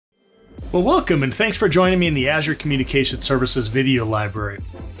Well, welcome and thanks for joining me in the Azure Communication Services video library.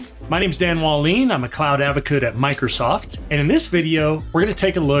 My name is Dan Wahlin. I'm a Cloud Advocate at Microsoft, and in this video, we're going to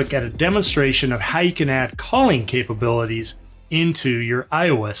take a look at a demonstration of how you can add calling capabilities into your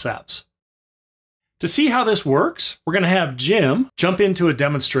iOS apps. To see how this works, we're going to have Jim jump into a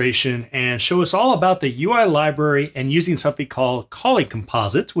demonstration and show us all about the UI library and using something called calling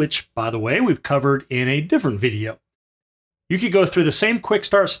composites, which, by the way, we've covered in a different video. You could go through the same quick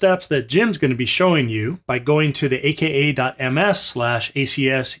start steps that Jim's going to be showing you by going to the aka.ms/ACS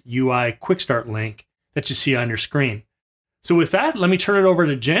UI quick start link that you see on your screen. So with that, let me turn it over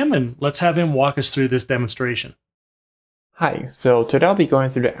to Jim and let's have him walk us through this demonstration. Hi, so today I'll be going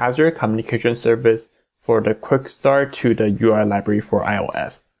through the Azure Communication Service for the quick start to the UI library for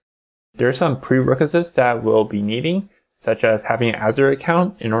iOS. There are some prerequisites that we'll be needing, such as having an Azure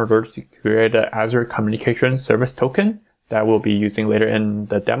account in order to create an Azure Communication Service token that we'll be using later in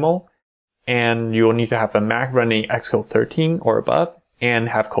the demo. And you will need to have a Mac running Xcode 13 or above and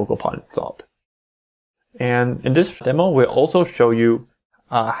have CocoaPod installed. And in this demo, we'll also show you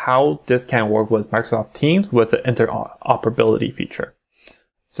how this can work with Microsoft Teams with the interoperability feature.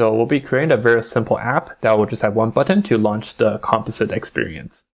 So we'll be creating a very simple app that will just have one button to launch the composite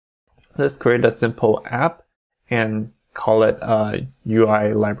experience. Let's create a simple app and call it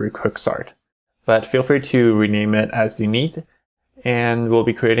UI Library Quick Start. But feel free to rename it as you need. And we'll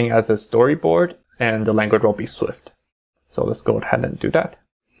be creating as a storyboard and the language will be Swift. So let's go ahead and do that.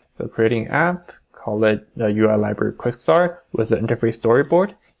 So creating an app, call it the UI Library Quick Start with the interface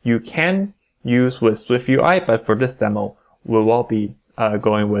storyboard. You can use with Swift UI, but for this demo, we will be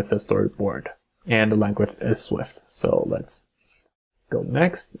going with the storyboard and the language is Swift. So let's go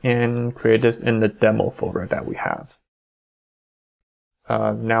next and create this in the demo folder that we have.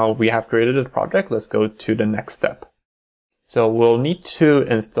 Now we have created a project. Let's go to the next step. So we'll need to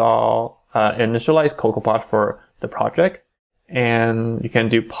install, initialize CocoaPod for the project, and you can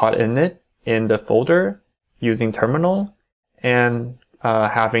do pod init in the folder using terminal and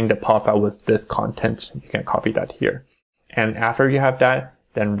having the pod file with this content. You can copy that here. And after you have that,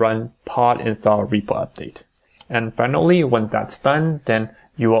 then run pod install repo update. And finally, once that's done, then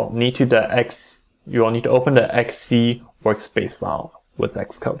you will need to open the XC workspace file with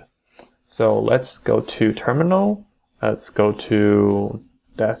Xcode. So let's go to terminal. Let's go to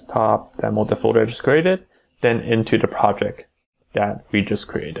desktop demo, the folder I just created, then into the project that we just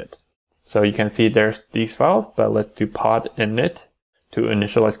created. So you can see there's these files, but let's do pod init to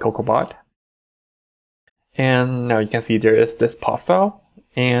initialize CocoaPod. And now you can see there is this pod file,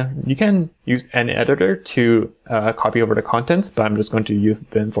 and you can use any editor to copy over the contents, but I'm just going to use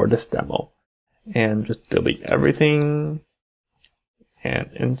Vim for this demo. And just delete everything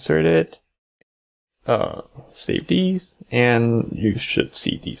and insert it. Save these, and you should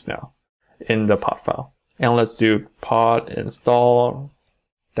see these now in the pod file. And let's do pod install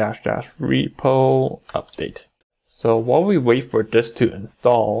 --repo update. So while we wait for this to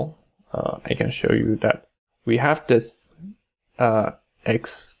install, I can show you that we have this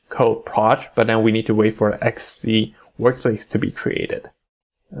Xcode project, but then we need to wait for XC workspace to be created.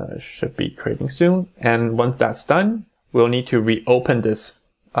 Should be creating soon. And once that's done, we'll need to reopen this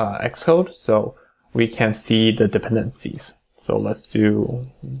Xcode so we can see the dependencies. So let's do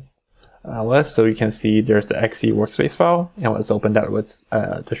ls, so you can see there's the XC workspace file, and let's open that with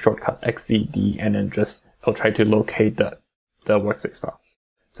the shortcut xcd, and then it'll try to locate the workspace file.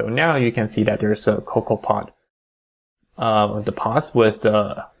 So now you can see that there's a CocoaPod, the pods with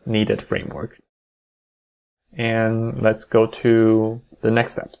the needed framework. And let's go to the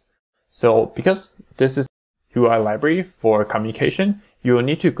next steps. So because this is UI library for communication, you will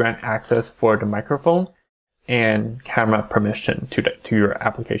need to grant access for the microphone and camera permission to your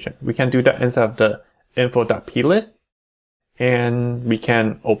application. We can do that inside of the info.plist, and we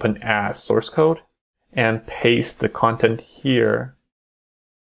can open as source code and paste the content here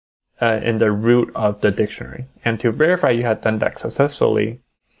in the root of the dictionary. And to verify you have done that successfully,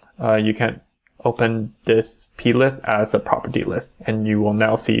 you can open this plist as a property list, and you will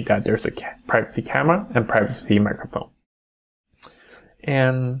now see that there's a privacy camera and privacy microphone.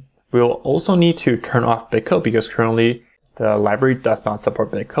 And we'll also need to turn off bitcode because currently the library does not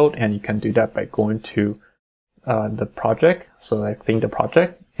support bitcode, and you can do that by going to the project, selecting the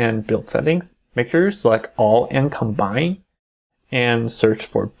project and build settings. Make sure you select all and combine and search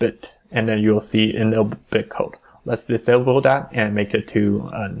for bit, and then you'll see enable bitcode. Let's disable that and make it to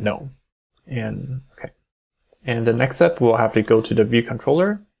no. And the next step, we'll have to go to the view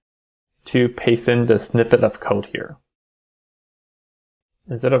controller to paste in the snippet of code here.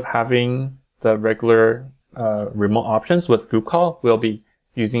 Instead of having the regular remote options with group call, we'll be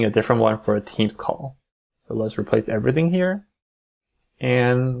using a different one for a Teams call. So let's replace everything here.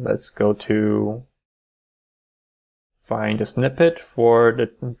 And let's go to find a snippet for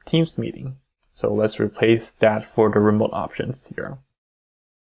the Teams meeting. So let's replace that for the remote options here.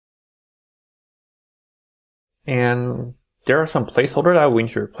 And there are some placeholders that we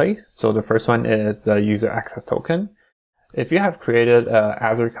need to replace. So the first one is the user access token. If you have created an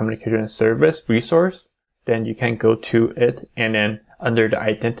Azure Communication Service resource, then you can go to it and then under the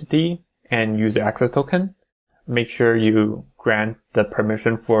identity and user access token, make sure you grant the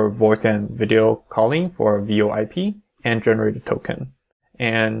permission for voice and video calling for VoIP and generate a token.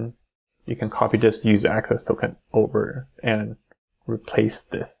 And you can copy this user access token over and replace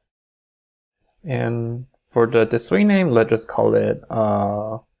this. And for the display name, let's just call it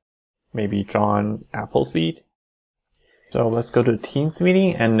maybe John Appleseed. So let's go to the Teams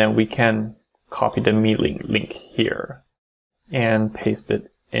meeting, and then we can copy the meeting link here and paste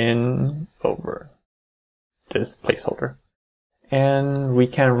it in over this placeholder. And we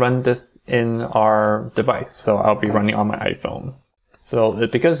can run this in our device. So I'll be running on my iPhone. So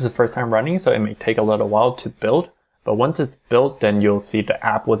because it's the first time running, so it may take a little while to build. But once it's built, then you'll see the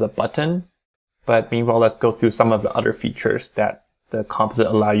app with a button. But meanwhile, let's go through some of the other features that the composite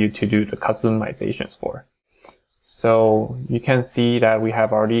allow you to do the customizations for. So you can see that we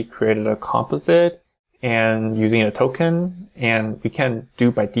have already created a composite and using a token, and we can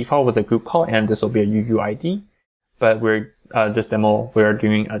do by default with a group call, and this will be a UUID. But this demo, we're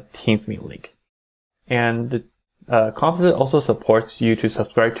doing a Teams meet link. And the composite also supports you to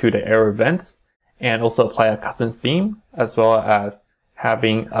subscribe to the error events and also apply a custom theme, as well as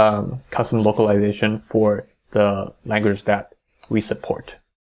having custom localization for the language that we support.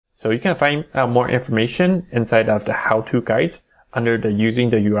 So you can find more information inside of the how-to guides under the using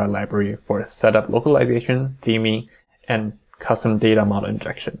the UI library for setup localization, theming, and custom data model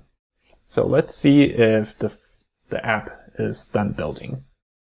injection. So let's see if the app is done building.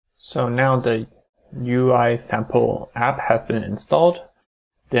 So now the UI sample app has been installed,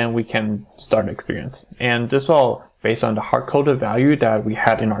 then we can start the experience. And this will based on the hard-coded value that we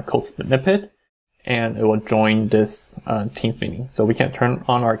had in our code snippet, and it will join this Teams meeting. So we can turn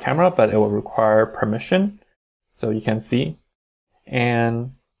on our camera, but it will require permission. So you can see,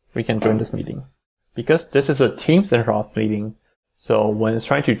 and we can join this meeting. Because this is a Teams interrupt meeting, so when it's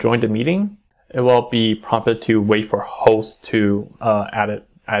trying to join the meeting, it will be prompted to wait for host to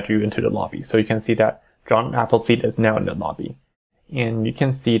add you into the lobby. So you can see that John Appleseed is now in the lobby. And you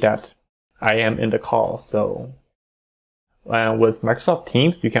can see that I am in the call. So with Microsoft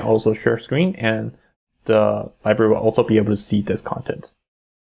Teams, you can also share screen, and the library will also be able to see this content.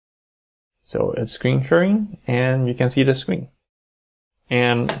 So it's screen sharing, and you can see the screen,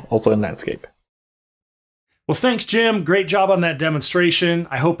 and also in landscape. Well, thanks, Jim. Great job on that demonstration.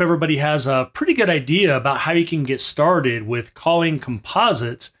 I hope everybody has a pretty good idea about how you can get started with calling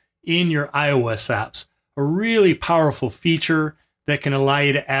composites in your iOS apps. A really powerful feature that can allow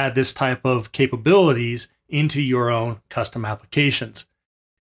you to add this type of capabilities into your own custom applications.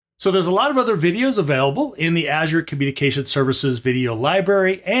 So there's a lot of other videos available in the Azure Communication Services video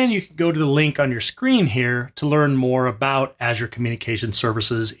library, and you can go to the link on your screen here to learn more about Azure Communication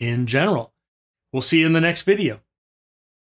Services in general. We'll see you in the next video.